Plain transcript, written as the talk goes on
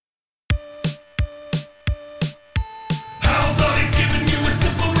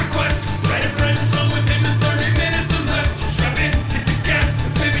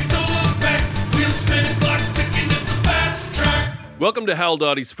Welcome to Hal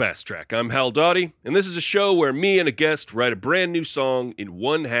Dottie's Fast Track. I'm Hal Dottie, and this is a show where me and a guest write a brand new song in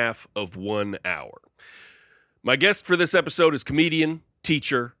 1/2 of 1 hour. My guest for this episode is comedian,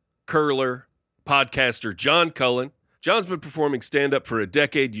 teacher, curler, podcaster John Cullen. John's been performing stand-up for a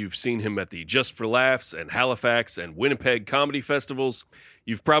decade. You've seen him at the Just for Laughs and Halifax and Winnipeg comedy festivals.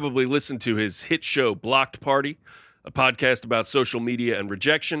 You've probably listened to his hit show Blocked Party, a podcast about social media and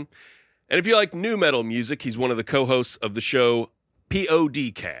rejection. And if you like new metal music, he's one of the co-hosts of the show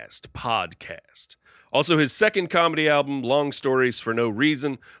Podcast. Also, his second comedy album, Long Stories for No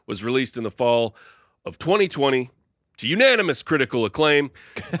Reason, was released in the fall of 2020 to unanimous critical acclaim.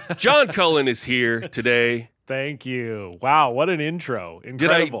 John Cullen is here today. Thank you. Wow, what an intro.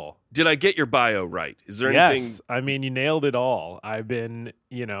 Incredible. Did I get your bio right? Is there anything? Yes, I mean, you nailed it all. I've been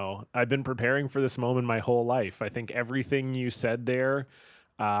preparing for this moment my whole life. I think everything you said there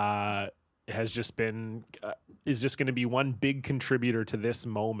has just been is just going to be one big contributor to this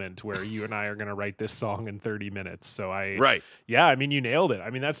moment where you and I are going to write this song in 30 minutes. So yeah, I mean, you nailed it. I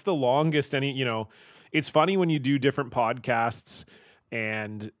mean, that's the longest it's funny when you do different podcasts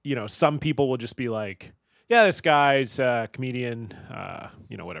and, some people will just be like, yeah, this guy's a comedian,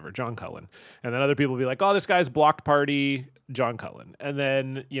 whatever, John Cullen. And then other people will be like, oh, this guy's Blocked Party, John Cullen. And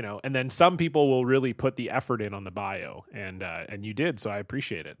then, and then some people will really put the effort in on the bio. And you did, so I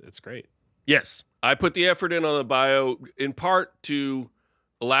appreciate it. It's great. Yes, I put the effort in on the bio in part to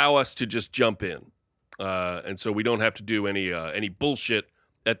allow us to just jump in. And so we don't have to do any bullshit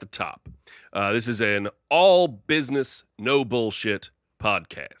at the top. This is an all business, no bullshit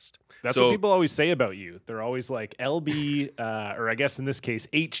podcast. That's what people always say about you. They're always like LB, or I guess in this case,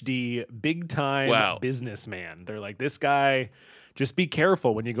 HD, big time businessman. They're like, this guy, just be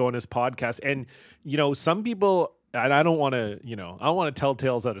careful when you go on his podcast. And, some people, and I don't want to tell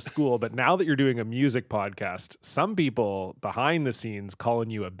tales out of school, but now that you're doing a music podcast, some people behind the scenes calling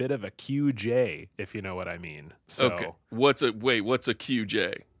you a bit of a QJ, if you know what I mean. So, okay. What's a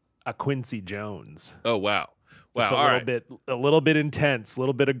QJ? A Quincy Jones. Oh, wow. Wow, just a little bit intense, a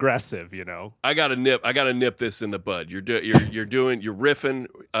little bit aggressive, I gotta nip this in the bud. You're riffing.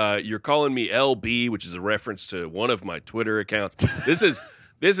 You're calling me LB, which is a reference to one of my Twitter accounts. This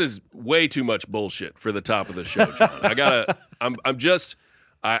is way too much bullshit for the top of the show, John.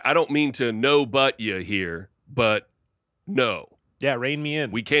 I don't mean to no butt you here, but no. Yeah, rein me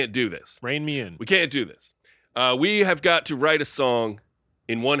in. We can't do this. Rein me in. We can't do this. We have got to write a song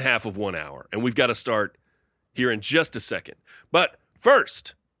in 1/2 of 1 hour, and we've got to start here in just a second. But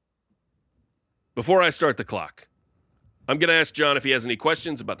first, before I start the clock, I'm going to ask John if he has any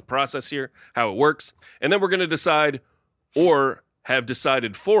questions about the process here, how it works, and then we're going to decide, or have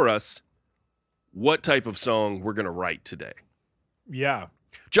decided for us, what type of song we're going to write today. Yeah.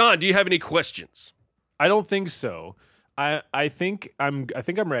 John, do you have any questions? I don't think so. I think I'm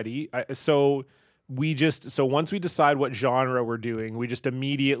ready. So once we decide what genre we're doing, we just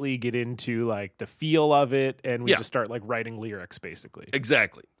immediately get into like the feel of it, and we just start like writing lyrics, basically.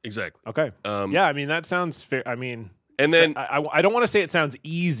 Exactly. Okay. Yeah, I mean, that sounds fair. I mean, and then I don't want to say it sounds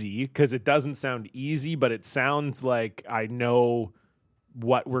easy, because it doesn't sound easy, but it sounds like I know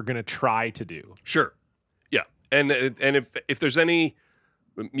what we're gonna try to do. Sure. Yeah, and if there's any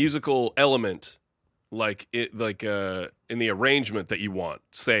musical element like in the arrangement that you want,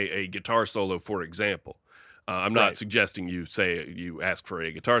 say a guitar solo, for example. I'm not suggesting you ask for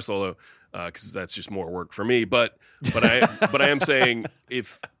a guitar solo, because that's just more work for me. But I am saying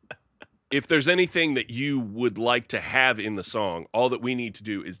if there's anything that you would like to have in the song, all that we need to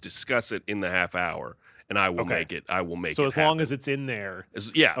do is discuss it in the half hour, and I will make it. So as long as it's in there,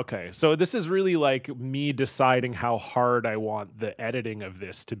 yeah. Okay. So this is really like me deciding how hard I want the editing of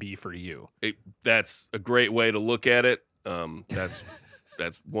this to be for you. That's a great way to look at it.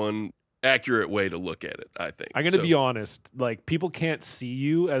 That's one accurate way to look at it, I think. I'm going to be honest. Like, people can't see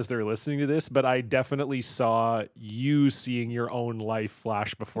you as they're listening to this, but I definitely saw you seeing your own life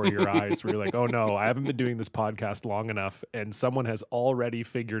flash before your eyes. Where you're like, oh no, I haven't been doing this podcast long enough, and someone has already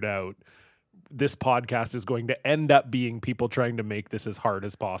figured out this podcast is going to end up being people trying to make this as hard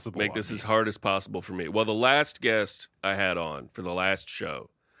as possible. Make this as hard as possible for me. Well, the last guest I had on for the last show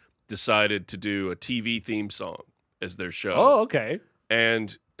decided to do a TV theme song as their show. Oh, okay.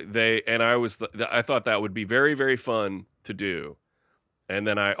 And I thought that would be very, very fun to do. And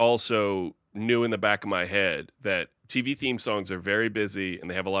then I also knew in the back of my head that TV theme songs are very busy, and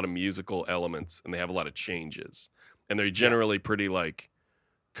they have a lot of musical elements, and they have a lot of changes. And they're generally pretty like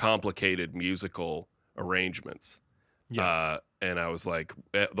complicated musical arrangements. Yeah. And I was like,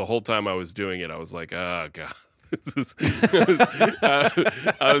 the whole time I was doing it, I was like, oh God,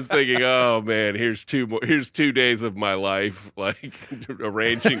 I was thinking, oh man, here's 2 days of my life, like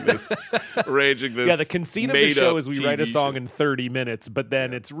arranging this. Yeah, the conceit of the show is we write a song in 30 minutes, but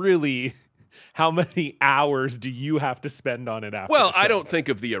then it's really how many hours do you have to spend on it after? Well, the show? I don't think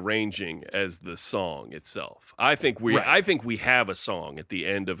of the arranging as the song itself. I think we have a song at the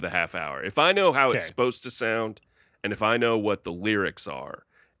end of the half hour. If I know how it's supposed to sound, and if I know what the lyrics are,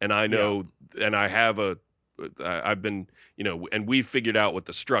 and I know, and I've been, and we've figured out what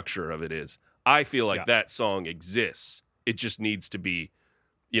the structure of it is. I feel like that song exists. It just needs to be,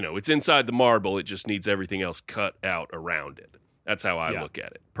 it's inside the marble. It just needs everything else cut out around it. That's how I look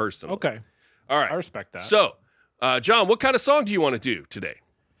at it personally. Okay. All right. I respect that. So, John, what kind of song do you want to do today?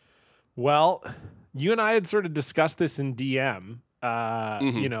 Well, you and I had sort of discussed this in DM,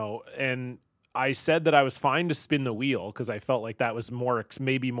 and I said that I was fine to spin the wheel because I felt like that was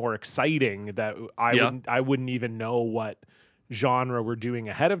maybe more exciting, that I wouldn't even know what genre we're doing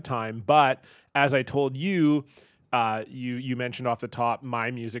ahead of time. But as I told you, you mentioned off the top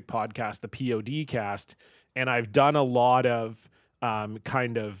my music podcast, the POD cast, and I've done a lot of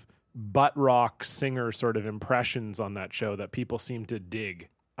kind of butt rock singer sort of impressions on that show that people seem to dig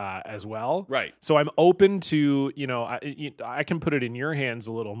as well. Right. So I'm open to, I can put it in your hands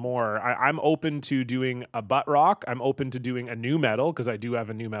a little more. I'm open to doing a butt rock. I'm open to doing a new metal because I do have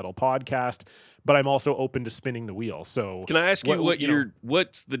a new metal podcast, but I'm also open to spinning the wheel. So can I ask you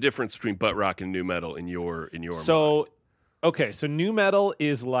what's the difference between butt rock and new metal in your mind? Okay, so new metal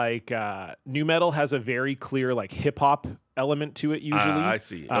is like new metal has a very clear like hip hop element to it usually. I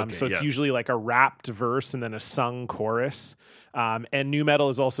see. Okay, so it's usually like a rapped verse and then a sung chorus. And new metal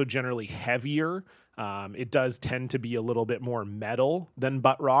is also generally heavier. It does tend to be a little bit more metal than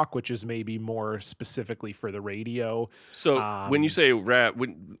butt rock, which is maybe more specifically for the radio. So when you say rap,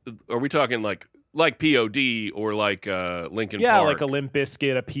 are we talking like POD or like Linkin Park? Yeah, like a Limp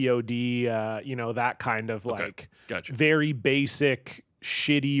Bizkit, a POD, that kind of gotcha. Very basic,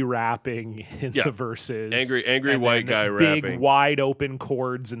 shitty rapping in the verses. Angry white guy rapping. Big, wide open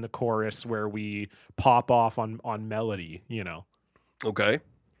chords in the chorus where we pop off on melody, Okay.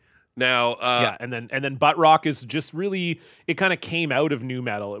 Now, and then butt rock is just really, it kind of came out of new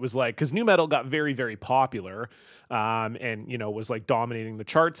metal. It was like, because new metal got very, very popular, and was like dominating the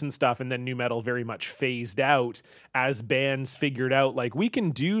charts and stuff. And then new metal very much phased out as bands figured out like we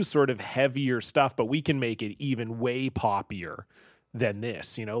can do sort of heavier stuff, but we can make it even way poppier than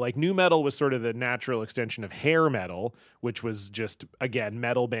this, like new metal was sort of the natural extension of hair metal, which was just, again,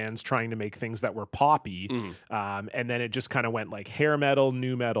 metal bands trying to make things that were poppy. And then it just kind of went like hair metal,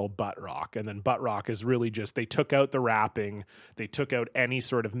 new metal, butt rock. And then butt rock is really just, they took out the rapping, they took out any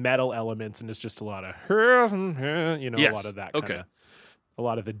sort of metal elements, and it's just a lot of, a lot of that kind of, a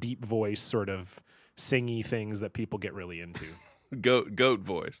lot of the deep voice sort of singy things that people get really into. Goat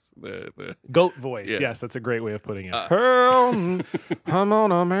voice. Goat voice. Yes, that's a great way of putting it. I'm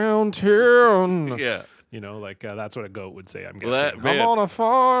on a mountain. Yeah. That's what a goat would say, I'm guessing. I'm on a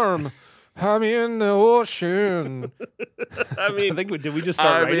farm. I'm in the ocean. I mean, did we just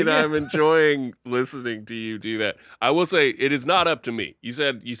start writing it? I'm enjoying listening to you do that. I will say it is not up to me. You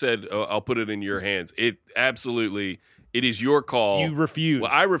said I'll put it in your hands. It is your call. You refuse.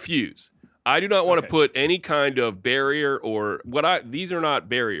 Well, I refuse. I do not want to put any kind of barrier these are not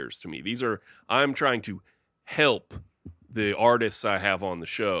barriers to me. I'm trying to help the artists I have on the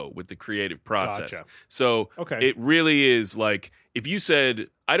show with the creative process. Gotcha. So it really is like, if you said,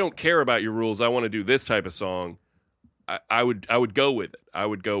 I don't care about your rules, I want to do this type of song, I would go with it. I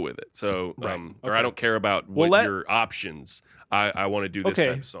would go with it. So, or I don't care about your options. I want to do this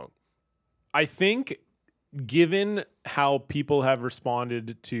type of song. I think, given how people have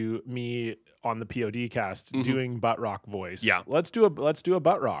responded to me on the POD cast doing butt rock voice, let's do a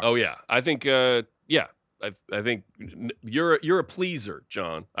butt rock. Oh yeah, I think I think you're a pleaser,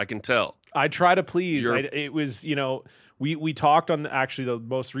 John. I can tell. I try to please. It was we talked on actually the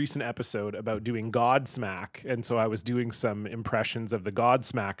most recent episode about doing Godsmack, and so I was doing some impressions of the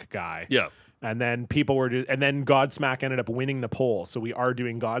Godsmack guy. Yeah. And then and then Godsmack ended up winning the poll. So we are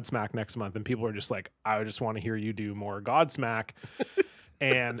doing Godsmack next month. And people are just like, I just want to hear you do more Godsmack.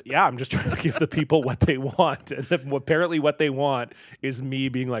 And I'm just trying to give the people what they want. And apparently what they want is me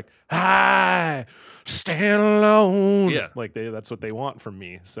being like, hi, stand alone. Yeah. Like that's what they want from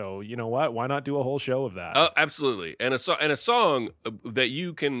me. So you know what? Why not do a whole show of that? Absolutely. And a song that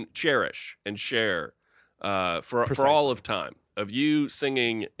you can cherish and share for all of time. Of you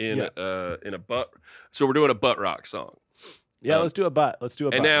singing in a butt, so we're doing a butt rock song. Yeah, let's do a butt. Let's do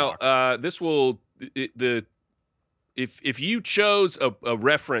a. And butt now rock. This will if you chose a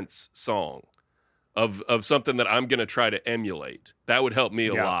reference song, of something that I'm going to try to emulate. That would help me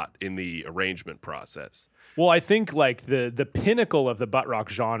a Yeah. lot in the arrangement process. Well, I think like the pinnacle of the butt rock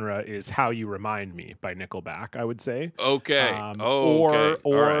genre is "How You Remind Me" by Nickelback. I would say, Okay. or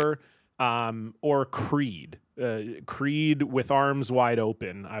All right. or Creed. Creed with Arms Wide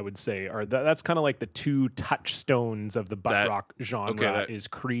Open, I would say, are that's kind of like the two touchstones of the butt rock genre is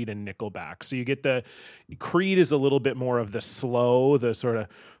Creed and Nickelback. So you get Creed is a little bit more of the slow, the sort of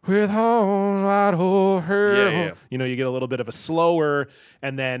with arms wide open. Yeah. You know, you get a little bit of a slower,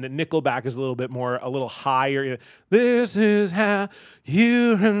 and then Nickelback is a little higher. This is how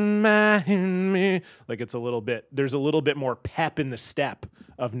you remind me. Like there's a little bit more pep in the step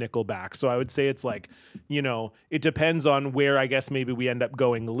of Nickelback. So I would say it's like, you know, it depends on where I guess maybe we end up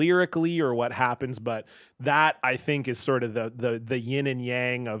going lyrically or what happens, but that I think is sort of the yin and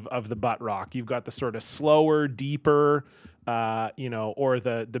yang of the butt rock. You've got the sort of slower, deeper, you know, or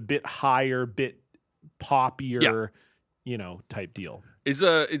the bit higher, bit poppier, you know, type deal. Is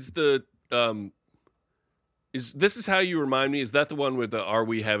This Is How You Remind Me? Is that the one with the Are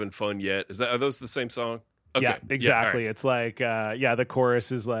We Having Fun Yet? Are those the same song? Okay. Yeah, exactly. Yeah, right. It's like, the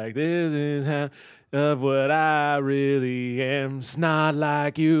chorus is like, this is how of what I really am. It's not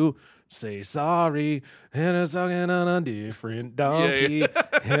like you say sorry, and I'm talking on a different donkey.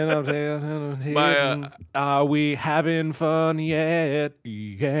 And I'm saying, are we having fun yet?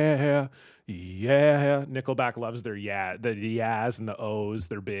 Yeah. Nickelback loves their the yas and the O's.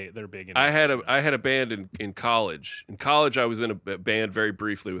 They're big. In I had a band in college. In college, I was in a band very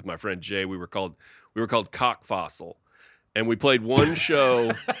briefly with my friend Jay. We were called Cock Fossil, and we played one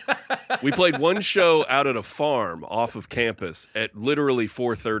show. We played one show out at a farm off of campus at literally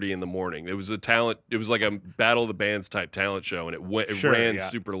 4:30 in the morning. It was like a Battle of the Bands type talent show, and it ran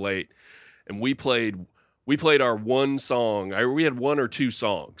super late. And we played our one song. We had one or two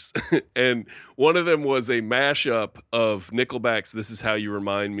songs, and one of them was a mashup of Nickelback's "This Is How You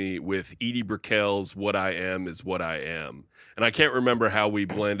Remind Me" with Edie Brickell's "What I Am Is What I Am." And I can't remember how we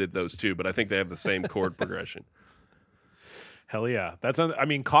blended those two, but I think they have the same chord progression. Hell yeah.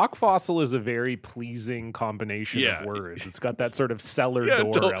 Cock Fossil is a very pleasing combination of words. It's got that sort of cellar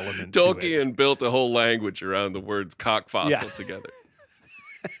door element to it. Tolkien built a whole language around the words cock fossil together.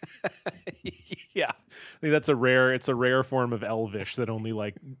 Yeah. I think that's a rare form of Elvish that only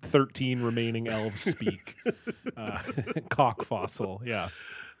like 13 remaining elves speak. Cock Fossil. Yeah.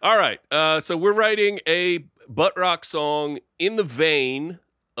 All right. So we're writing a butt rock song in the vein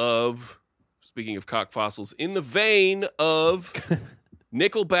of, speaking of cock fossils, in the vein of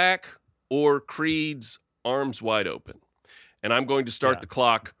Nickelback or Creed's Arms Wide Open. And I'm going to start the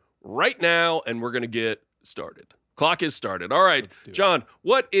clock right now, and we're going to get started. Clock is started. All right, John,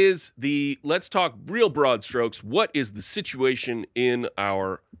 let's talk real broad strokes. What is the situation in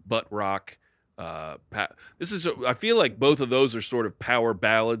our butt rock? I feel like both of those are sort of power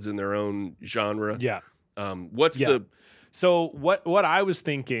ballads in their own genre. Yeah. So what I was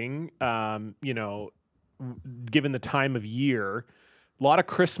thinking, you know, given the time of year, a lot of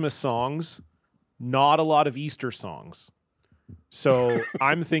Christmas songs, not a lot of Easter songs. So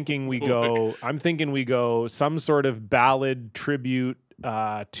I'm thinking we go some sort of ballad tribute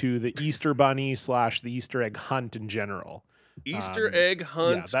to the Easter Bunny / the Easter egg hunt in general. Easter egg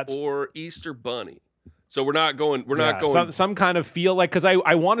hunt or Easter Bunny. So we're not going some kind of feel like, because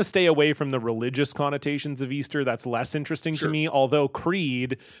I want to stay away from the religious connotations of Easter. That's less interesting to me, although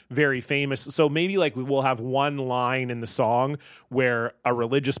Creed, very famous. So maybe like we'll have one line in the song where a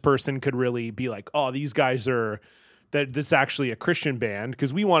religious person could really be like, oh, these guys are... That's actually a Christian band,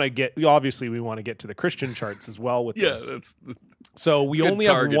 because we want to get to the Christian charts as well with this. So we only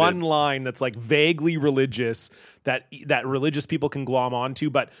have one line that's like vaguely religious that religious people can glom onto,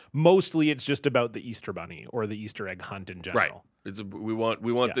 but mostly it's just about the Easter Bunny or the Easter egg hunt in general. Right. We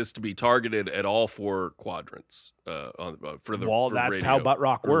want this to be targeted at all four quadrants for the. That's radio, how butt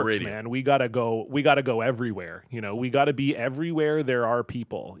rock works, radio. Man. We gotta go everywhere. You know, we gotta be everywhere there are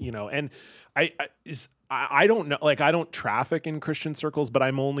people. You know, and I don't know, like I don't traffic in Christian circles, but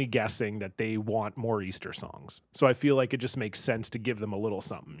I'm only guessing that they want more Easter songs. So I feel like it just makes sense to give them a little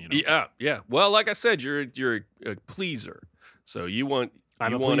something, you know? Yeah. Well, like I said, you're a pleaser. So you want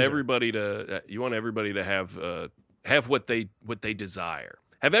everybody to have what they desire.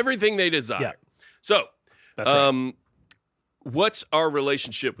 Have everything they desire. Yeah. So, that's right. What's our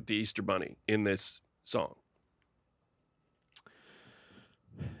relationship with the Easter Bunny in this song?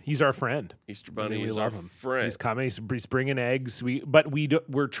 He's our friend. Easter Bunny we is love our him. friend. He's coming. He's bringing eggs.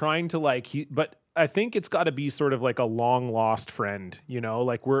 We're trying to but I think it's got to be sort of like a long lost friend,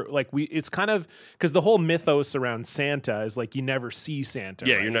 like it's kind of because the whole mythos around Santa is like you never see Santa.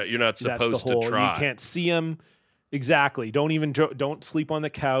 Yeah, right? you're not That's supposed the whole, to try. You can't see him. Exactly. Don't sleep on the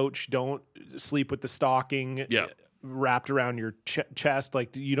couch. Don't sleep with the stocking wrapped around your chest.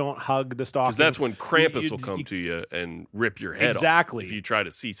 Like you don't hug the stocking. Because that's when Krampus will come to you and rip your head off if you try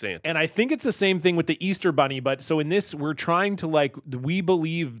to see Santa. And I think it's the same thing with the Easter Bunny. But so in this, we're trying to we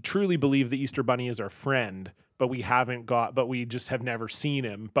truly believe the Easter Bunny is our friend, but we just have never seen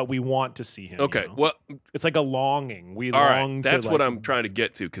him, but we want to see him. Okay. Well, it's like a longing. We all long right. to. That's what I'm trying to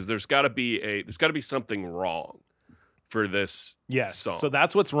get to, because there's got to be something wrong for this song. So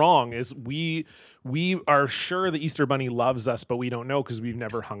that's what's wrong is we are sure the Easter Bunny loves us, but we don't know because we've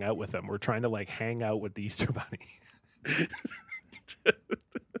never hung out with him. We're trying to hang out with the Easter Bunny.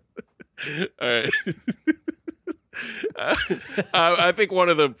 All right. I think one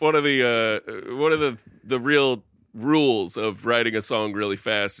of the real rules of writing a song really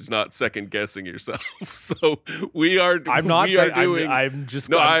fast is not second guessing yourself. So we are. I'm not we saying. are doing. I'm just.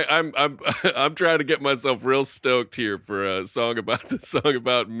 No, I'm trying to get myself real stoked here for a song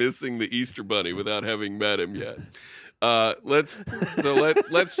about missing the Easter Bunny without having met him yet. Let's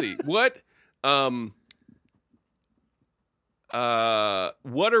see what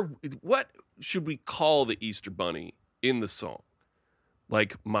should we call the Easter Bunny in the song?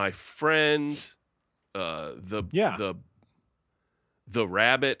 Like my friend. The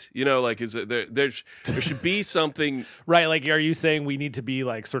rabbit, is it there should be something, right? Like, are you saying we need to be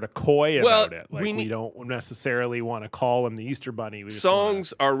sort of coy about it? Like we don't necessarily want to call him the Easter Bunny.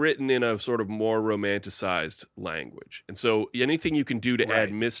 Songs are written in a sort of more romanticized language, and so anything you can do to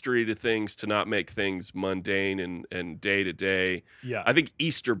add mystery to things, to not make things mundane and day to day. Yeah, I think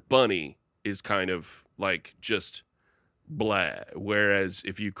Easter Bunny is kind of like just blah. Whereas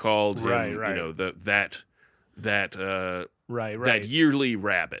if you called him, that yearly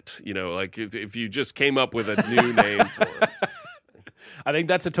rabbit, if you just came up with a new name for it. I think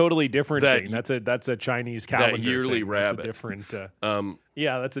that's a totally different thing. That's a Chinese calendar. That yearly thing. rabbit. That's a different.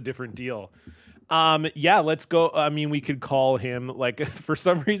 That's a different deal. Let's go. I mean, we could call him for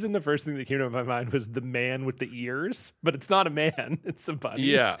some reason the first thing that came to my mind was the man with the ears, but it's not a man; it's a bunny.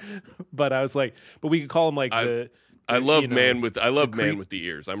 Yeah. But I was but we could call him I love man with the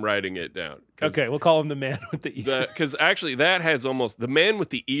ears. I'm writing it down. Okay, we'll call him the man with the ears. Because actually, that has the man with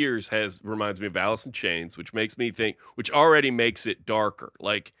the ears reminds me of Alice in Chains, which makes me think, which already makes it darker.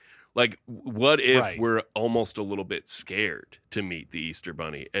 Like what if we're almost a little bit scared to meet the Easter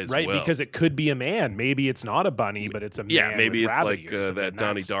Bunny as well? Right, because it could be a man. Maybe it's not a bunny, but it's a man. Yeah, maybe with it's like ears, that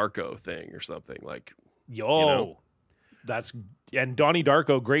Donnie Darko thing or something. And Donnie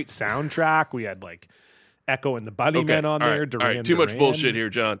Darko, great soundtrack. We had Echo and the Bunnymen on there. All right. Too much bullshit here,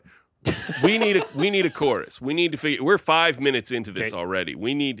 John. We need a chorus. We need to figure. We're 5 minutes into this already.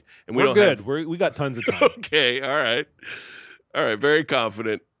 We're good. We got tons of time. Okay. All right. Very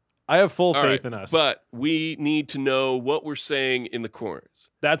confident. I have full faith in us. But we need to know what we're saying in the chorus.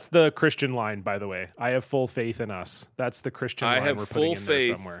 That's the Christian line, by the way. I have full faith in us. That's the Christian line we're putting in there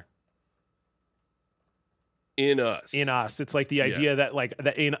somewhere. In us. It's like the idea that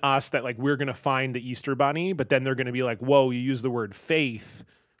that in us that we're going to find the Easter Bunny, but then they're going to be whoa, you use the word faith.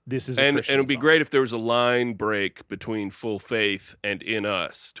 This is and Christian it would be song. great if there was a line break between full faith and in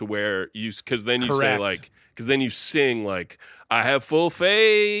us, to where because then you say because then you sing I have full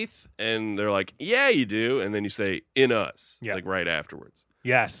faith, and they're yeah, you do, and then you say in us right afterwards.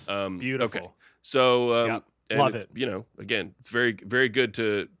 Yes, beautiful. Okay. So love it. Again, it's very, very good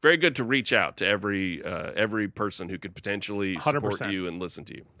to reach out to every person who could potentially support 100%. you and listen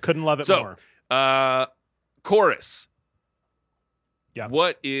to you. Couldn't love it more. Chorus. Yeah.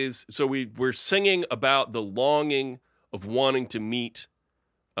 What is we're singing about the longing of wanting to meet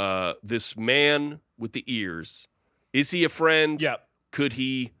this man with the ears. Is he a friend? Yeah. Could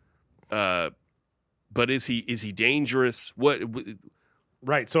he? But is he dangerous? What?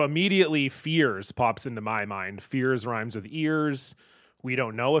 Right. So immediately fears pops into my mind. Fears rhymes with ears. We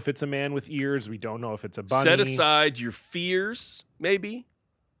don't know if it's a man with ears. We don't know if it's a bunny. Set aside your fears, maybe.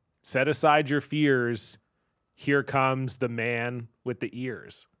 Set aside your fears. Here comes the man with the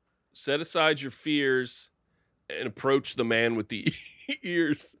ears. Set aside your fears and approach the man with the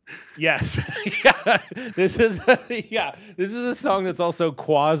ears. Yes. This is a song that's also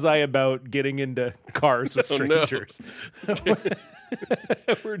quasi about getting into cars with strangers. No.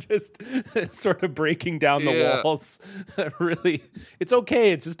 We're just sort of breaking down the walls. Really, it's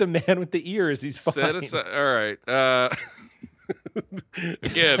okay. It's just a man with the ears. He's fine. Set aside. All right.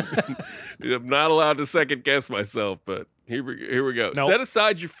 Again, I'm not allowed to second guess myself, but here we go. Nope. Set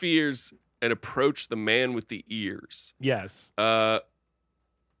aside your fears and approach the man with the ears. Yes. Now,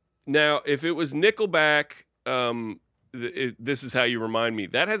 if it was Nickelback, This Is How You Remind Me,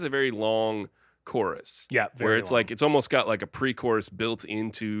 that has a very long chorus. Yeah, where it's long. like it's almost got like a pre-chorus built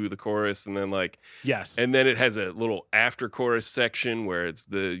into the chorus, and then like yes, and then it has a little after chorus section where it's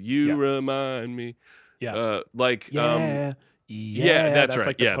the "You Remind Me." Yeah, yeah, that's right.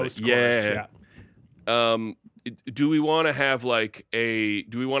 Like the post-chorus. Do we want to have like a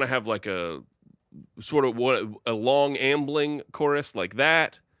sort of a long ambling chorus like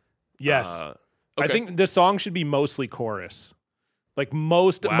that? Yes. Okay. I think the song should be mostly chorus. Like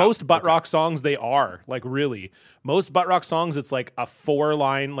most butt rock songs, they are like really most butt rock songs. It's like a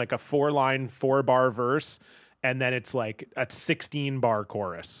 4-line, 4-bar verse, and then it's like a 16-bar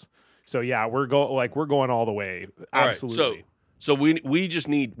chorus. So yeah, we're going all the way. Absolutely. Right, so we just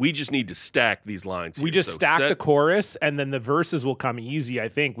need to stack these lines. We just stack the chorus, and then the verses will come easy. I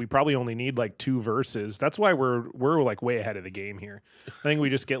think we probably only need like 2 verses. That's why we're like way ahead of the game here. I think we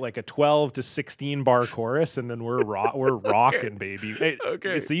just get like a 12 to 16 bar chorus, and then we're rocking, baby. Hey,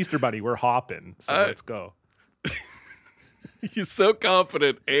 okay, it's the Easter Bunny. We're hopping. So let's go. You're so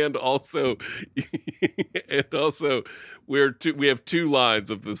confident, and also we have 2 lines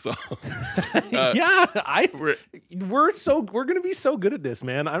of the song. We're gonna be so good at this,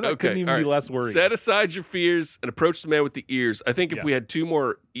 man. Couldn't even be less worried. Set aside your fears and approach the man with the ears. I think if we had 2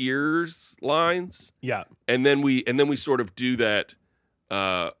 more ears lines, and then we sort of do that.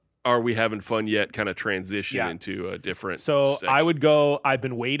 Are we having fun yet? Kind of transition into a different. So section. I would go. I've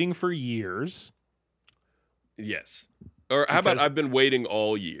been waiting for years. Yes. Or how about I've been waiting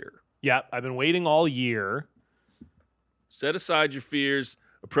all year? Yeah, I've been waiting all year. Set aside your fears.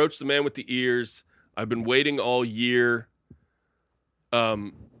 Approach the man with the ears. I've been waiting all year.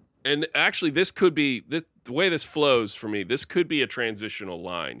 And actually, this could be the way this flows for me. This could be a transitional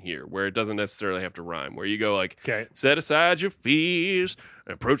line here, where it doesn't necessarily have to rhyme. Where you go like, set aside your fears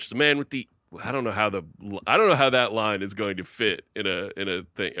and approach the man with the. I don't know how that line is going to fit in a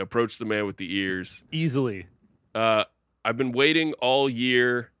thing. Approach the man with the ears easily. I've been waiting all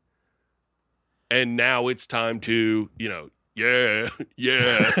year, and now it's time to, like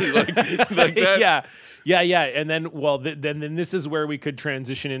that. Yeah. And then, then this is where we could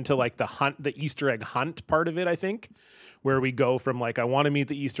transition into like the Easter egg hunt part of it. I think, where we go from like I want to meet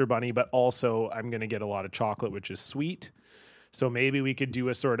the Easter Bunny, but also I'm going to get a lot of chocolate, which is sweet. So maybe we could do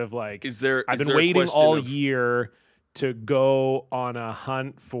a sort of like, I've been waiting all year to go on a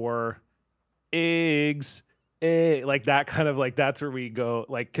hunt for eggs. Like that kind of like that's where we go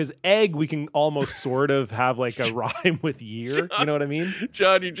like because egg we can almost sort of have like a rhyme with year. John, you know what I mean?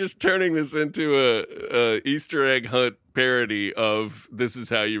 John, you're just turning this into a Easter egg hunt parody of This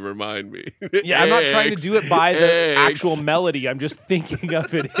Is How You Remind Me. Yeah, I'm not trying to do it by the actual melody. I'm just thinking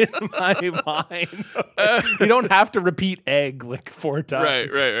of it in my mind. You don't have to repeat egg like 4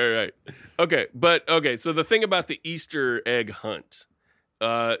 times. Right. Okay, so the thing about the Easter egg hunt,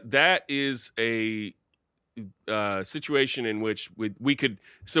 that is a situation in which we could.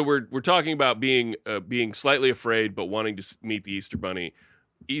 So we're talking about being slightly afraid but wanting to meet the Easter Bunny.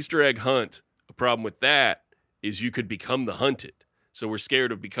 Easter egg hunt. A problem with that is you could become the hunted. So we're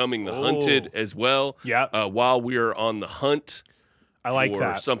scared of becoming the hunted as well. Yeah. While we are on the hunt, I like for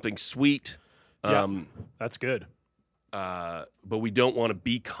that. Something sweet. That's good. But we don't want to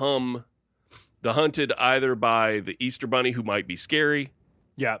become the hunted either by the Easter Bunny, who might be scary.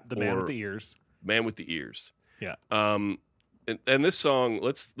 Yeah, the man with the ears. Man with the ears. Yeah. And this song,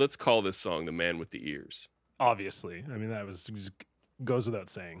 let's call this song "The Man with the Ears." Obviously, I mean that goes without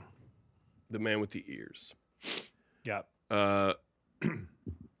saying. The Man with the Ears. Yeah.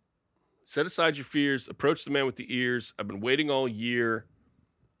 Set aside your fears. Approach the man with the ears. I've been waiting all year,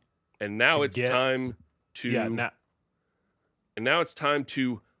 and now it's time to. Yeah. And now it's time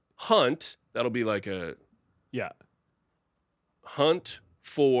to hunt. That'll be like a. Yeah. Hunt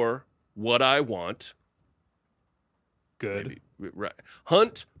for what I want. Good. Maybe, right.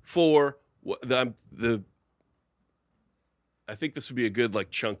 Hunt for what the. I think this would be a good like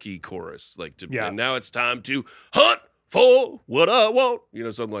chunky chorus, And now it's time to hunt for what I want.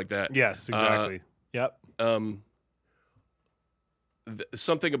 Something like that. Yes, exactly. Yep.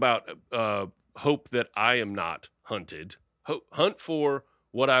 Something about hope that I am not hunted. Hunt for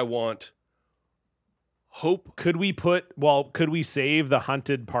what I want. Hope. Could we save the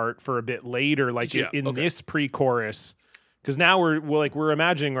hunted part for a bit later, this pre-chorus? Because now we're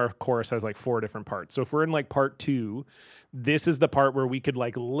imagining our chorus has like 4 different parts. So if we're in like part 2, this is the part where we could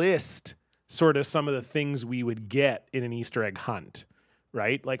like list sort of some of the things we would get in an Easter egg hunt,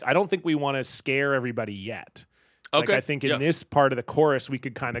 right? Like I don't think we want to scare everybody yet. Like Okay. I think in Yeah. this part of the chorus, we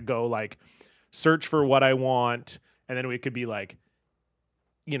could kind of go like, search for what I want, and then we could be like,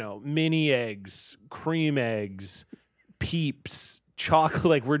 mini eggs, cream eggs, Peeps, chocolate.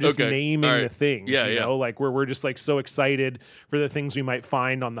 Like we're just Okay. naming All right. the things, Yeah. like where we're just like so excited for the things we might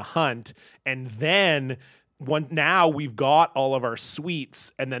find on the hunt, and then. Now we've got all of our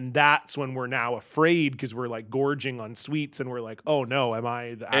sweets, and then that's when we're now afraid because we're like gorging on sweets, and we're like, oh no, am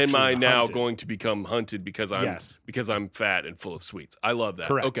I now hunted? going to become hunted because I'm fat and full of sweets? I love that.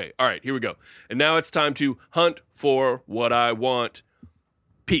 Correct. Okay, all right, here we go. And now it's time to hunt for what I want.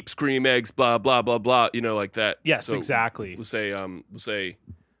 Peeps, cream eggs, blah blah blah blah. Like that. Yes, So exactly. We'll say,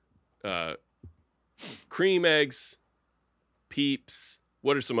 cream eggs, Peeps.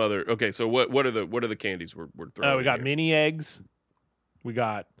 What are some other? Okay, so what are the candies we're throwing? We got here? mini eggs. We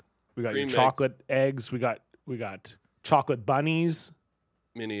got your Cream chocolate eggs. We got chocolate bunnies.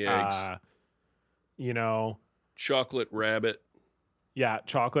 Mini eggs, chocolate rabbit. Yeah,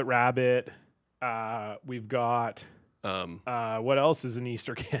 chocolate rabbit. We've got what else is an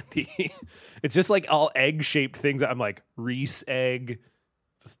Easter candy? It's just like all egg shaped things. I'm like Reese egg,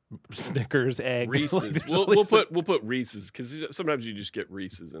 Snickers egg. Reese's. Like, we'll put Reese's because sometimes you just get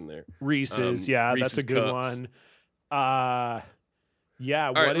Reese's in there. Reese's. Yeah, Reese's that's a good Cups. one. Yeah.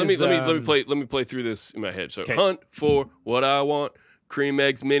 All right, let me play through this in my head. So 'kay. hunt for what I want: cream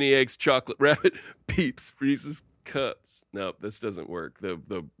eggs, mini eggs, chocolate rabbit, Peeps, Reese's Cups. No, this doesn't work. The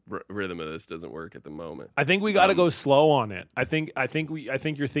rhythm of this doesn't work at the moment. I think we got to go slow on it. I think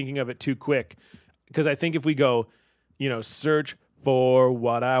you're thinking of it too quick, because I think if we go, search for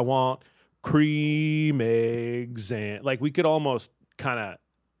what I want, cream eggs, and like we could almost kind of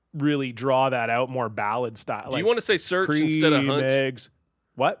really draw that out more ballad style. Do you want to say search instead of hunt? Eggs.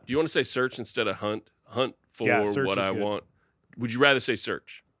 What? Do you want to say search instead of hunt? Hunt for Yeah, search what is I good. want. Would you rather say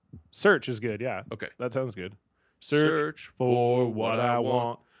search? Search is good. Yeah. Okay. That sounds good. Search for what I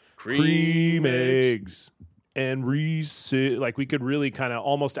want. Cream eggs and Reese's. Like we could really kind of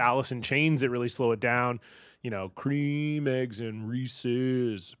almost Alice in Chains it, really slow it down. Cream eggs and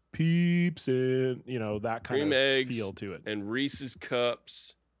Reese's, Peeps and that kind Cream of eggs feel to it. and Reese's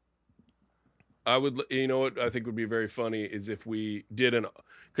Cups. I would, what I think would be very funny is if we did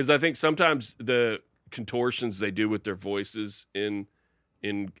because I think sometimes the contortions they do with their voices in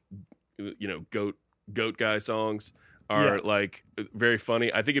goat guy songs are like very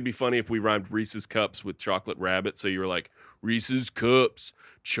funny. I think it'd be funny if we rhymed Reese's Cups with chocolate rabbit. So you were like Reese's Cups,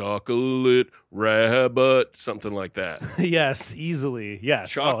 chocolate rabbit, something like that. Yes, easily.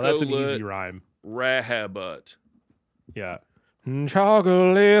 Yes. Oh, that's an easy Chocolate. rhyme. Rabbit. Yeah.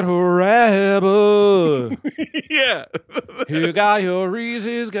 Chocolate rabbit. Yeah. You got your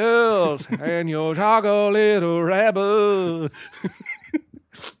Reese's Cups and your chocolate rabbit.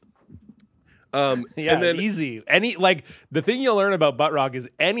 Yeah, and then easy. The thing you'll learn about butt rock is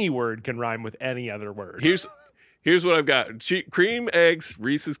any word can rhyme with any other word. here's what I've got: cream eggs,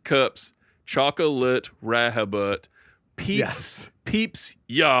 Reese's Cups, chocolate rabbit, Peeps, Peeps,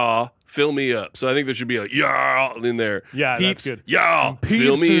 yeah, fill me up. So I think there should be a yeah in there. Yeah, Peeps, that's good. Yeah, Peeps,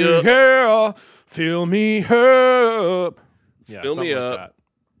 fill me up. yeah, fill me up. Yeah, Fill me something like up.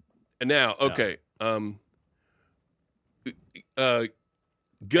 And now, okay, gonna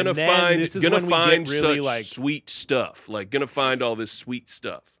And then find this is gonna when we find get really, such like- sweet stuff. Like gonna find all this sweet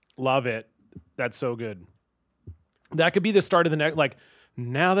stuff. that. Love it. That's so good. That could be the start of the next. Like,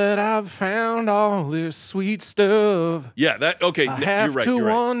 now that I've found all this sweet stuff, Yeah, that okay. I you're have right. to You're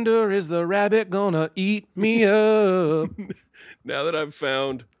right. wonder, is the rabbit gonna eat me up? Now that I've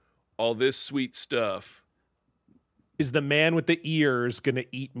found all this sweet stuff, Is the man with the ears gonna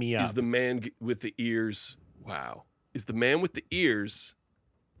eat me up? is the man with the ears? Wow, is the man with the ears?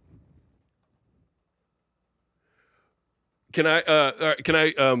 Can I? All right, can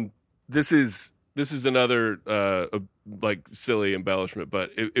I? This is another like silly embellishment,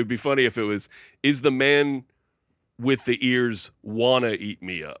 but it'd be funny if it was: is the man with the ears wanna eat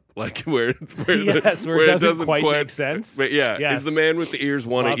me up? Like where Yes, where it doesn't quite make sense. But yeah, Yes. is the man with the ears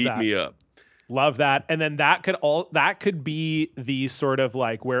wanna Love eat that. me up? Love that. And then that could be the sort of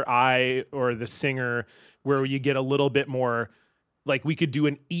like where I or the singer where you get a little bit more like we could do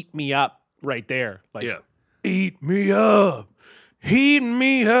an eat me up right there. Like Yeah. eat me up. Eating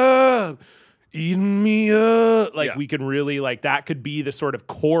me up. Eating me up. Like Yeah. we can really like that could be the sort of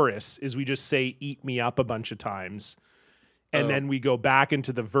chorus is we just say eat me up a bunch of times. And then we go back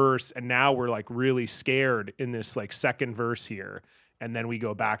into the verse and now we're like really scared in this like second verse here. And then we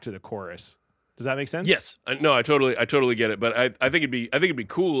go back to the chorus. Does that make sense? Yes, no, I totally get it. But I think it'd be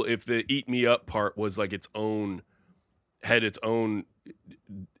cool if the "eat me up" part was like its own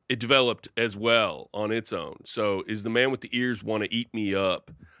it developed as well on its own. So is the man with the ears want to eat me up?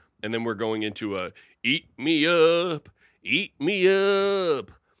 And then we're going into a eat me up,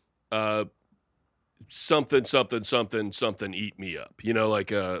 something, eat me up. You know,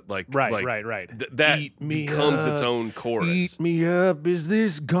 like Right. That Eat me becomes its up, own chorus. Eat me up. Is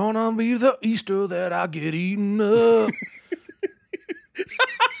this gonna be the Easter that I get eaten up?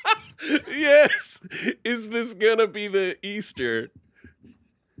 Yes. Is this gonna be the Easter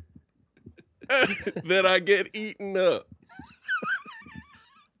that I get eaten up?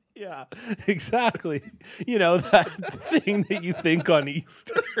 Yeah, exactly. You know, that thing that you think on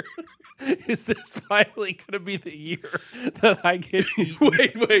Easter. Is this finally going to be the year that I get eaten?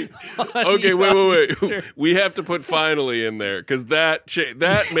 Wait. Okay, wait. We have to put finally in there because that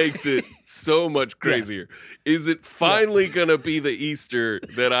makes it so much crazier. Yes. Is it finally going to be the Easter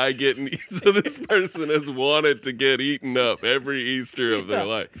that I get so this person has wanted to get eaten up every Easter of their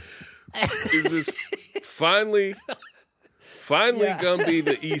life? Is this finally gonna be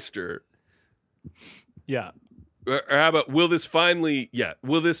the Easter? Yeah. Or how about will this finally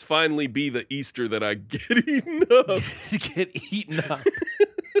be the Easter that I get eaten up? Get eaten up.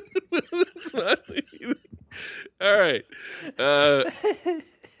 All right.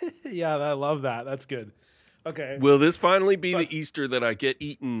 Yeah, I love that. That's good. Okay. Will this finally be the Easter that I get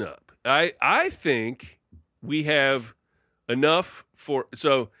eaten up? I think we have enough for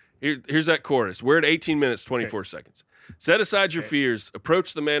here's that chorus. We're at 18 minutes 24 seconds. Set aside your fears,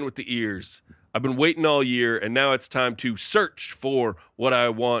 approach the man with the ears. I've been waiting all year, and now it's time to search for what I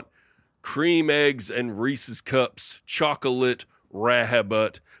want. Cream eggs and Reese's cups, chocolate,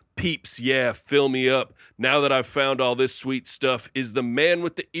 rahabut, peeps, yeah, fill me up. Now that I've found all this sweet stuff, is the man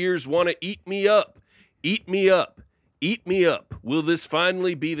with the ears want to eat me up? Eat me up. Eat me up. Will this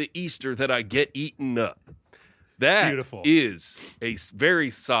finally be the Easter that I get eaten up? That Beautiful. Is a very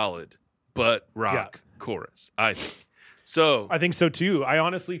solid butt rock chorus, I think. So I think so too. I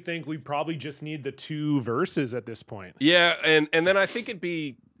honestly think we probably just need the two verses at this point. Yeah, and then I think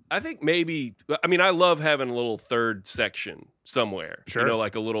maybe I love having a little third section somewhere. Sure. You know,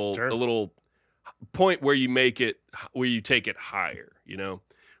 like a little point where you take it higher, you know,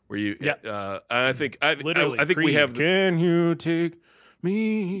 where you I think we have Can you take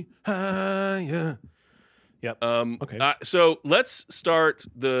me higher? Yep. Okay. So let's start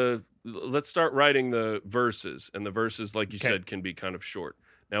writing the verses, and the verses, like you said, can be kind of short.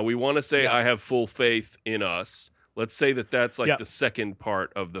 Now we want to say, I have full faith in us. Let's say that's like the second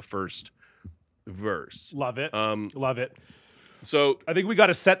part of the first verse. Love it. Love it. So I think we got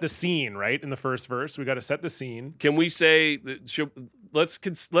to set the scene, right? In the first verse, we got to set the scene. Can we say, let's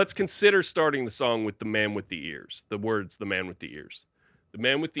consider starting the song with the man with the ears, the words, the man with the ears, the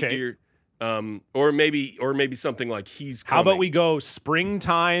man with the ear. Or maybe something like he's coming. How about we go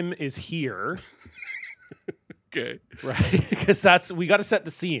springtime is here? Okay. Right? Because we got to set the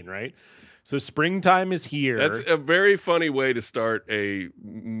scene, right? So springtime is here. That's a very funny way to start a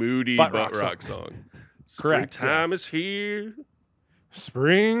moody butt rock song. Correct. Springtime is here.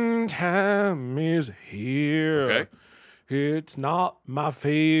 Springtime is here. Okay. It's not my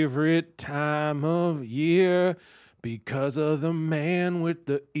favorite time of year. Because of the man with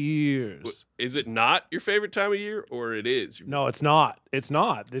the ears. Is it not your favorite time of year, or it is? No, it's not. It's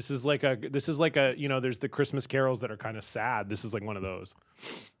not. This is like a, there's the Christmas carols that are kind of sad. This is like one of those.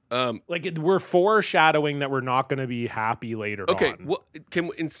 We're foreshadowing that we're not going to be happy later on. Okay, well,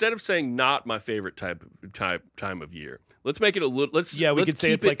 instead of saying not my favorite time of year, let's make it a little. Let's could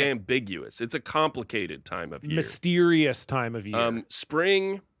say it's like ambiguous. It's a complicated time of year, mysterious time of year.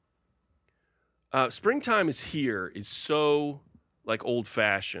 Springtime is here is so like old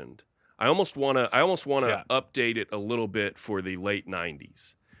fashioned. I almost want to update it a little bit for the late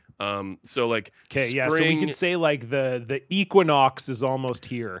 90s. So like so we could say like the equinox is almost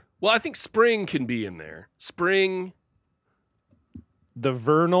here. Well, I think spring can be in there. Spring. The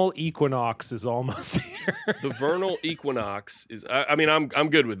vernal equinox is almost here. The vernal equinox is. I'm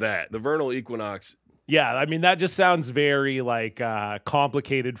good with that. The vernal equinox. Yeah, I mean that just sounds very like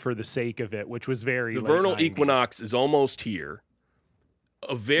complicated for the sake of it, which was very. The vernal 90s. equinox is almost here.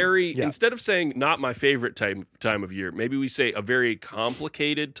 Instead of saying not my favorite time of year, maybe we say a very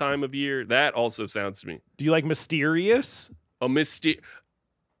complicated time of year. That also sounds to me. Do you like mysterious? A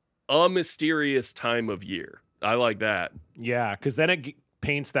mysterious time of year. I like that. Yeah, because then it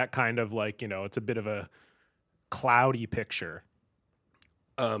paints that kind of like, it's a bit of a cloudy picture.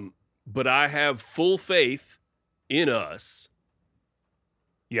 But I have full faith in us.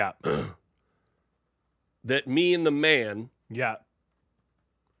 Yeah. That me and the man. Yeah.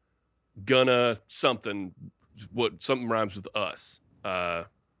 Gonna something rhymes with us.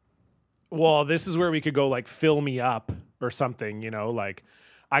 Well, this is where we could go like fill me up or something, like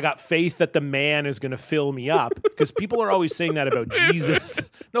I got faith that the man is going to fill me up, because people are always saying that about Jesus.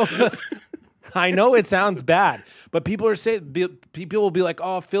 No, I know it sounds bad, but people will be like,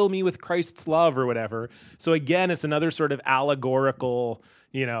 "Oh, fill me with Christ's love," or whatever. So again, it's another sort of allegorical,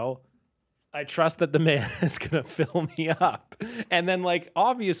 I trust that the man is going to fill me up. And then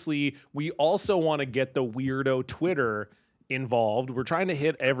obviously we also want to get the weirdo Twitter involved. We're trying to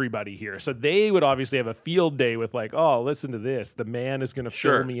hit everybody here. So they would obviously have a field day with oh, listen to this. The man is going to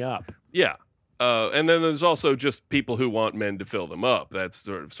fill me up. Yeah. And then there's also just people who want men to fill them up. That's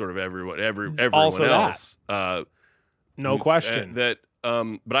sort of everyone also else. No question. But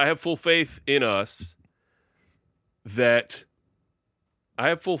I have full faith in us that I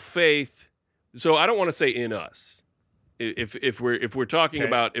have full faith. So I don't want to say in us. If we're talking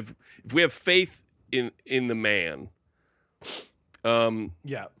about if we have faith in the man,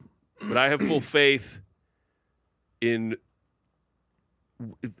 yeah. But I have full faith in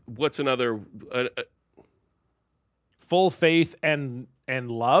what's another full faith and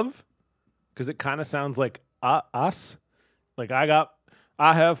love, because it kind of sounds like us.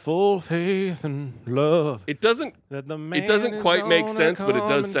 I have full faith and love. It doesn't quite make sense, but it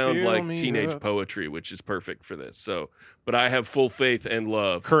does sound like teenage up. poetry, which is perfect for this. So, but I have full faith and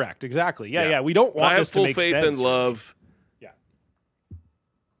love. Correct. Exactly. Yeah. We don't want this to make sense. I have full faith and love. Yeah.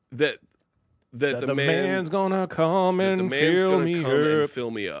 That the man's gonna come and fill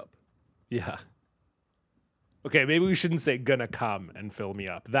me up. Yeah. Okay, maybe we shouldn't say "gonna come and fill me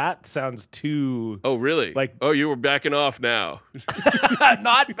up." That sounds too. Oh, really? You were backing off now.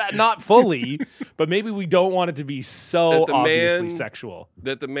 not fully, but maybe we don't want it to be so obviously sexual.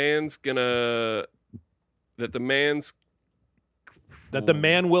 That the man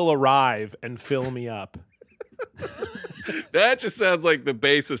will arrive and fill me up. That just sounds like the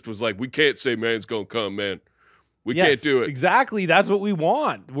bassist was like, "We can't say man's gonna come, man. We can't do it." Exactly. That's what we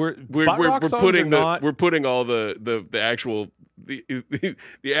want. We're putting all the actual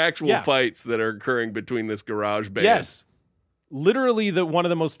fights that are occurring between this garage band. Yes. Literally one of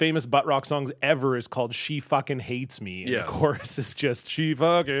the most famous butt rock songs ever is called "She Fucking Hates Me." And the chorus is just "She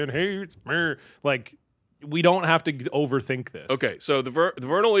fucking hates me." We don't have to overthink this. Okay, so the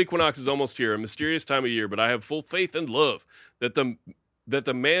vernal equinox is almost here, a mysterious time of year, but I have full faith and love that the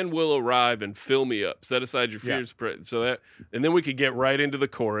man will arrive and fill me up. Set aside your fears, and then we could get right into the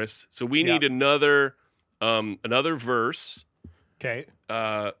chorus. So we need another verse. Okay.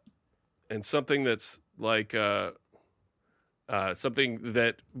 And something that's something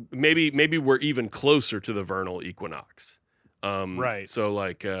that maybe we're even closer to the vernal equinox. Right. So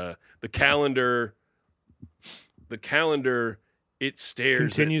the calendar, it stares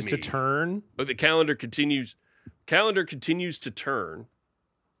continues at to me. turn. Oh, the calendar continues to turn.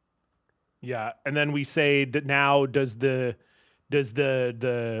 Yeah, and then we say that now does the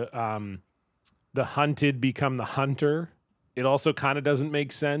hunted become the hunter? It also kind of doesn't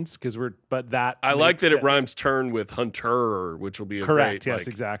make sense I like that it rhymes turn with hunter, which will be correct. Great, yes,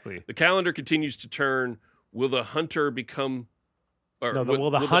 exactly. The calendar continues to turn. Will the hunter become? Will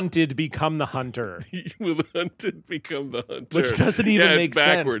the hunted become the hunter? Will the hunted become the hunter? Which doesn't even make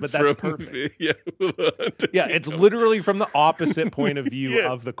sense, but that's perfect. It's literally from the opposite point of view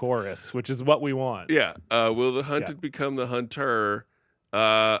of the chorus, which is what we want. Yeah. Will the hunted become the hunter?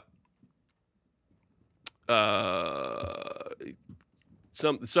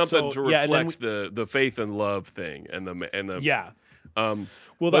 Something to reflect the faith and love thing and the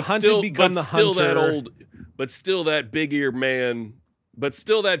Will the hunted become the hunter? But still that big-eared man. But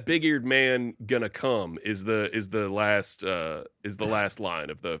still, that big-eared man gonna come is the last line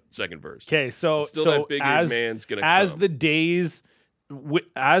of the second verse. Okay, so that big-eared man's gonna as come. the days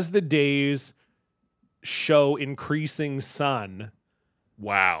show increasing sun.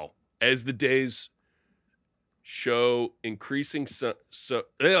 Wow, as the days show increasing sun.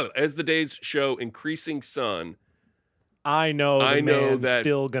 As the days show increasing sun. I know that's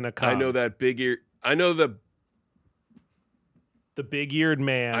still gonna come. I know that big-eared. I know the big-eared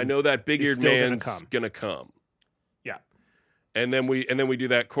man. I know that big-eared man's gonna come. Yeah. And then we do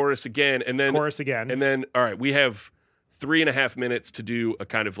that chorus again, and then all right, we have 3.5 minutes to do a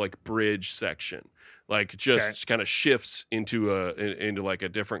kind of bridge section, just kind of shifts into a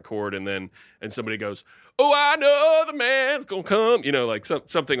different chord, and somebody goes, "Oh, I know the man's gonna come,"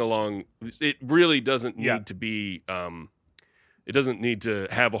 something along. It really doesn't need to be. It doesn't need to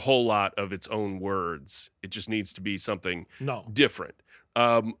have a whole lot of its own words. It just needs to be something different.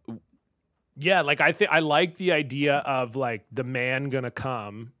 I like the idea of the man gonna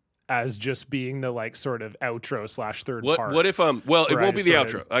come, as just being the like sort of outro / third part. What if well, it Where I won't be just the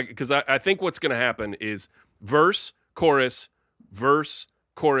sort outro because I think what's going to happen is verse, chorus,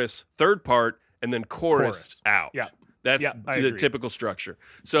 third part, and then chorus. Out. Yeah. That's I the agree. typical structure.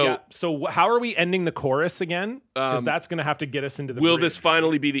 So Yeah. So how are we ending the chorus again? Because that's going to have to get us into the will bridge. this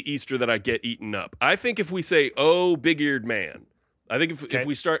finally be the Easter that I get eaten up? I think if we say, "Oh, big-eared man," I think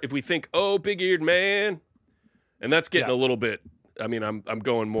if we think, "Oh, big-eared man," and that's getting a little bit. I mean, I'm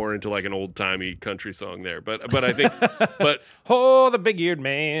going more into like an old-timey country song there, but I think, oh, the big-eared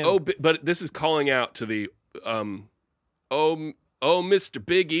man. But this is calling out to the oh, Mr.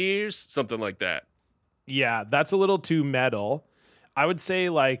 Big Ears, something like that. Yeah, that's a little too metal. I would say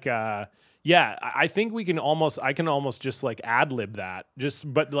like I think I can almost just like ad-lib that.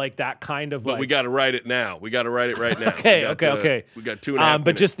 But like that kind of But we got to write it now. We got to write it right now. Okay. We got 2.5 minutes.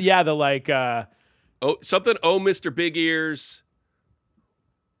 But just the like oh, Mr. Big Ears,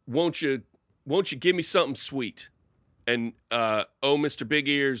 won't you give me something sweet? And oh, Mr. Big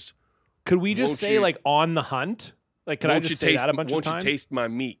Ears, could we just say like on the hunt? Like could I just say that a bunch of times? Won't you taste my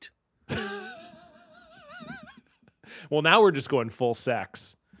meat? Well, now we're just going full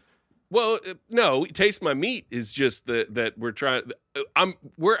sex. Well, no, taste my meat is just that we're trying.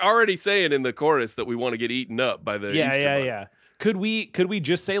 We're already saying in the chorus that we want to get eaten up by the Easter bunny. Yeah. Could we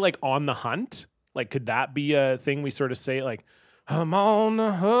just say like on the hunt? Like, could that be a thing we sort of say like, I'm on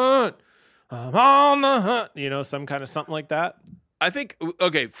the hunt, some kind of something like that? I think,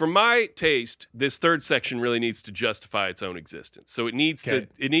 okay, for my taste, this third section really needs to justify its own existence. So it needs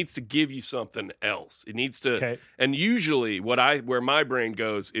to give you something else. It needs to, and usually where my brain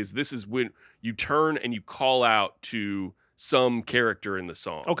goes is this is when you turn and you call out to some character in the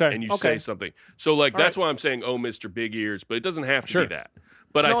song. Okay. And you say something. So like, that's why I'm saying, oh, Mr. Big Ears, but it doesn't have to be that.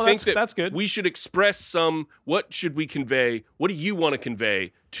 But I think that's good. We should express what should we convey? What do you want to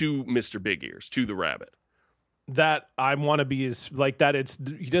convey to Mr. Big Ears, to the rabbit? That I want to be is like that.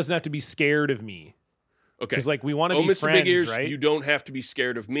 He doesn't have to be scared of me. Okay, because like we want to be Mr. friends, Big Ears, right? You don't have to be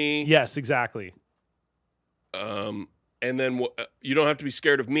scared of me. Yes, exactly. And then you don't have to be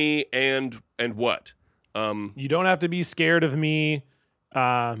scared of me, and what? You don't have to be scared of me.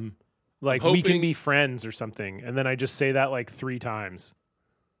 Like we can be friends or something, and then I just say that like 3 times.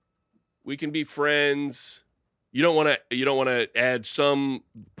 We can be friends. You don't want to add some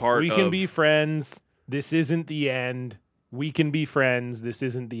part. We can be friends. This isn't the end. We can be friends. This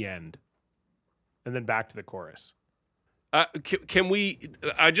isn't the end. And then back to the chorus. Can we?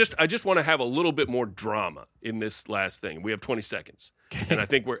 I just want to have a little bit more drama in this last thing. We have 20 seconds, and I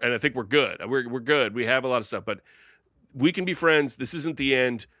think we're good. We're good. We have a lot of stuff, but we can be friends. This isn't the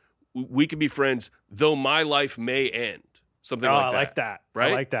end. We can be friends, though my life may end. Something like that. I like that.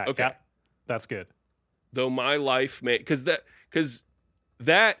 Right? I like that. Okay, that's good. Though my life may, because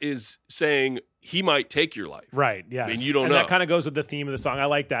that is saying he might take your life. Right, yes. I mean, you don't know. That kind of goes with the theme of the song. I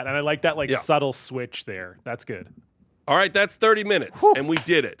like that. And I like that subtle switch there. That's good. All right, that's 30 minutes, and we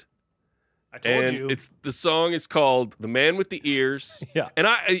did it. I told you. The song is called "The Man with the Ears." Yeah. And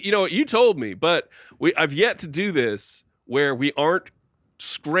you told me, but I've yet to do this where we aren't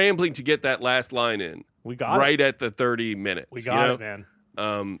scrambling to get that last line in. We got right at the 30 minutes. We got it, man.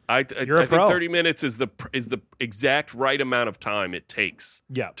 I think 30 minutes is the exact right amount of time it takes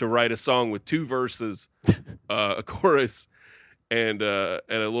to write a song with 2 verses, a chorus, and a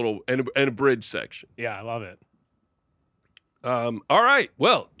little and a bridge section. Yeah, I love it. All right.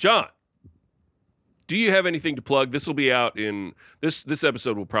 Well, John, do you have anything to plug? This will be out in this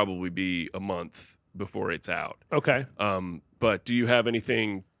episode will probably be a month before it's out. Okay. But do you have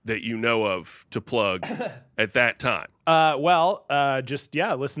anything that you know of to plug at that time?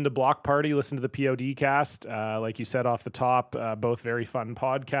 Listen to Block Party, listen to the POD cast. Like you said off the top, both very fun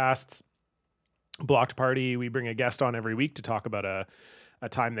podcasts. Blocked Party, we bring a guest on every week to talk about a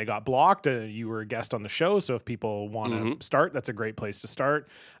time they got blocked. You were a guest on the show, so if people want to start, that's a great place to start.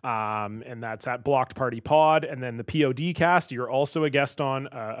 And that's at Blocked Party Pod. And then the POD cast, you're also a guest on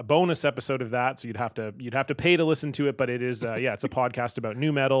a bonus episode of that, so you'd have to pay to listen to it. But it is it's a podcast about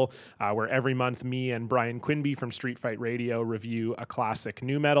nu metal, where every month me and Brian Quinby from Street Fight Radio review a classic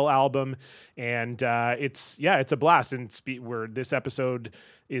nu metal album, and it's a blast. And this episode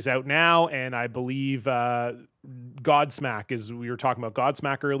is out now, and I believe Godsmack we were talking about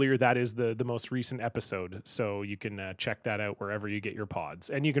Godsmack earlier. That is the most recent episode, so you can check that out wherever you get your pods,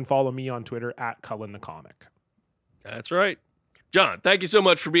 and you can follow me on Twitter at Cullen the Comic. That's right, John. Thank you so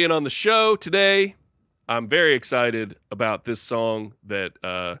much for being on the show today. I'm very excited about this song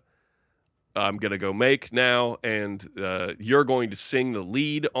that I'm gonna go make now, and you're going to sing the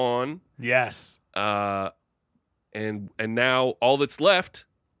lead on. Yes. And now all that's left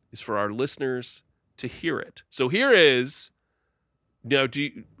is for our listeners to hear it. So here is, now, do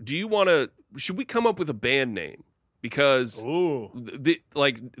you want to, should we come up with a band name? Because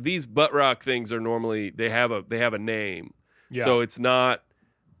these butt rock things are normally, they have a name. Yeah. So it's not,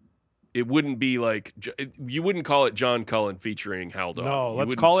 it wouldn't be like, you wouldn't call it John Cullen featuring Hal Dawdy. No,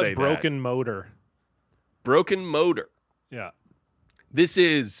 let's call it Broken Motor. Broken Motor. Yeah. This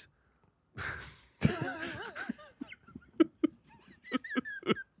is...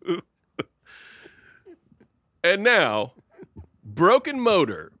 And now, Broken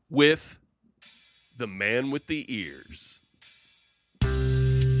Motor with The Man with the Ears.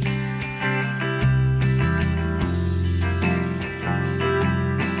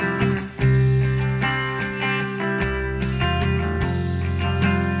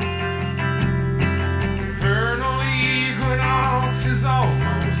 Vernal equinox is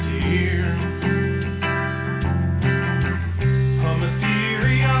almost here. A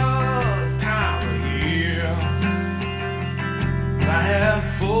mysterious time of year. I have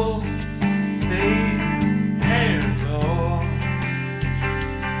full faith and love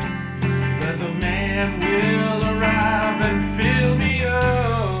that the man will arrive and fill me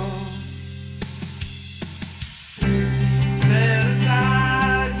up. Set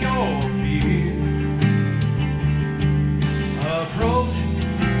aside your fears. Approach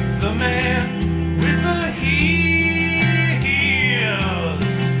the man with the heels.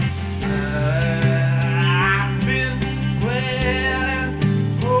 I've been waiting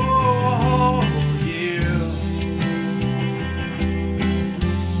all year,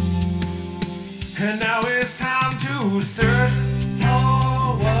 and now it's time to search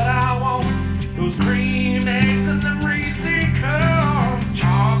for what I want. Those cream eggs and them Reese's cups,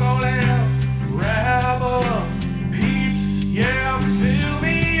 chocolate, rubber, peeps, yeah, fill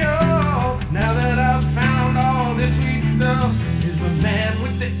me up. Now that I've found all this sweet stuff, is the man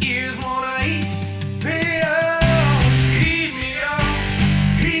with the ears wanna eat me up? Eat me up,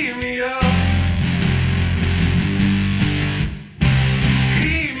 eat me up.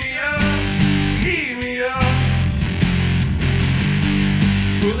 Eat me up, eat me up.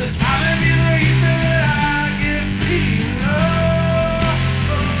 Will this time be the reason that I get eaten up?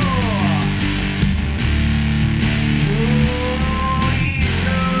 Eaten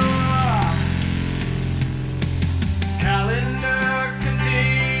up. Calendar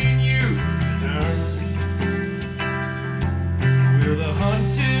continues to turn. Will the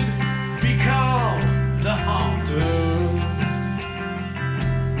hunted become the haunted?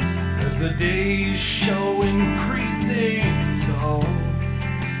 As the days show increasing so,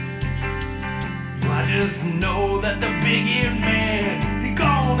 I just know that the big-eared man, he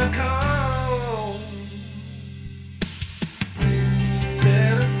gonna come.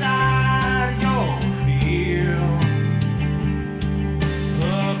 Set aside your fears.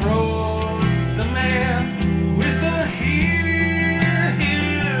 Approach the man with the heels.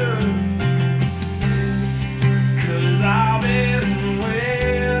 'Cause I've been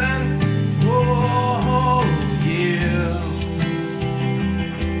waiting, oh yeah.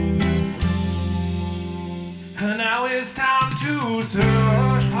 And now it's time to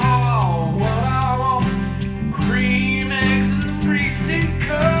search for what I want. Cream eggs and the Reese's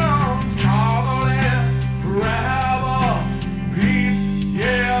cups, chocolate, rubber, peeps,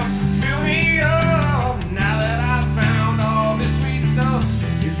 yeah, fill me up. Now that I've found all this sweet stuff,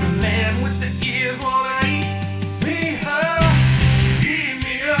 is the man with the ears wanna eat me up? Eat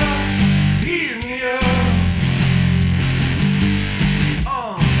me up, eat me up.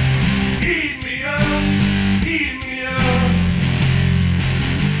 Eat me up, eat me up.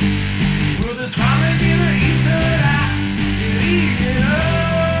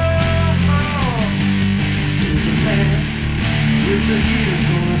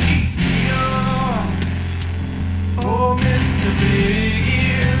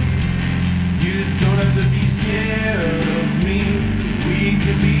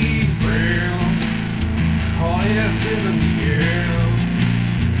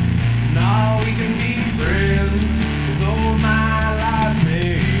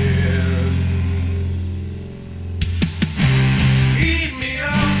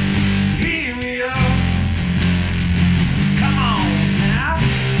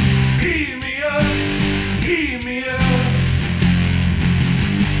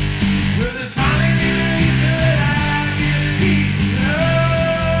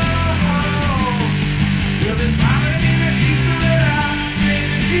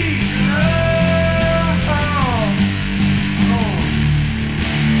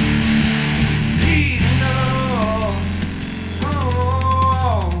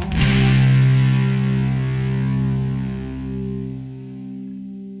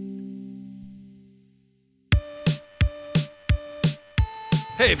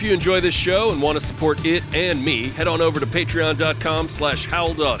 Hey, if you enjoy this show and want to support it and me, head on over to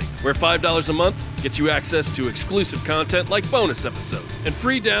patreon.com/HowlDottie, where $5 a month gets you access to exclusive content like bonus episodes and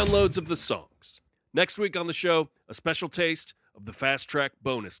free downloads of the songs. Next week on the show, a special taste of the Fast Track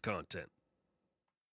bonus content.